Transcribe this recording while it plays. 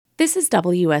This is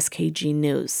WSKG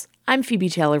News. I'm Phoebe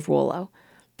Taylor-Vuolo.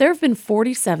 There have been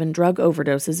 47 drug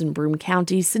overdoses in Broome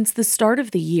County since the start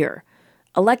of the year.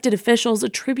 Elected officials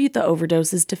attribute the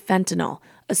overdoses to fentanyl,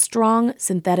 a strong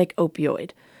synthetic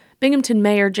opioid. Binghamton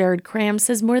Mayor Jared Kraham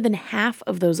says more than half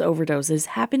of those overdoses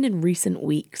happened in recent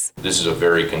weeks. This is a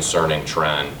very concerning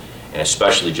trend, and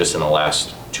especially just in the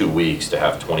last 2 weeks to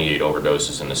have 28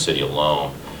 overdoses in the city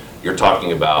alone. You're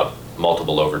talking about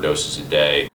multiple overdoses a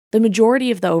day. The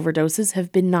majority of the overdoses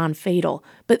have been non-fatal,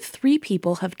 but 3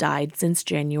 people have died since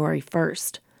January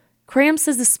 1st. Kraham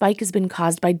says the spike has been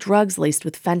caused by drugs laced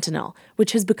with fentanyl,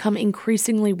 which has become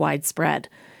increasingly widespread.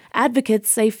 Advocates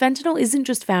say fentanyl isn't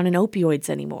just found in opioids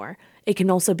anymore. It can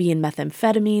also be in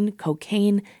methamphetamine,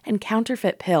 cocaine, and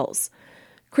counterfeit pills.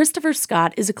 Christopher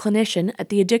Scott is a clinician at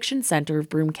the Addiction Center of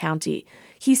Broome County.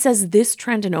 He says this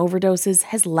trend in overdoses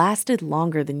has lasted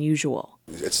longer than usual.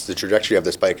 It's the trajectory of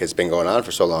the spike has been going on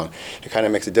for so long. It kind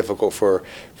of makes it difficult for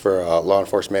law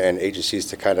enforcement and agencies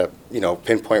to kind of,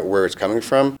 pinpoint where it's coming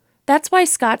from. That's why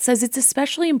Scott says it's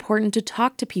especially important to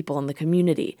talk to people in the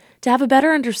community to have a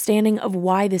better understanding of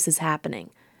why this is happening.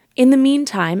 In the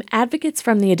meantime, advocates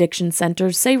from the addiction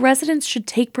centers say residents should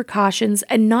take precautions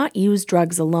and not use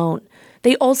drugs alone.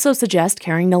 They also suggest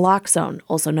carrying naloxone,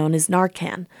 also known as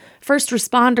Narcan. First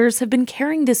responders have been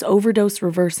carrying this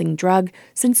overdose-reversing drug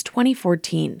since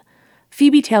 2014.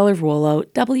 Phoebe Taylor-Vuolo,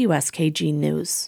 WSKG News.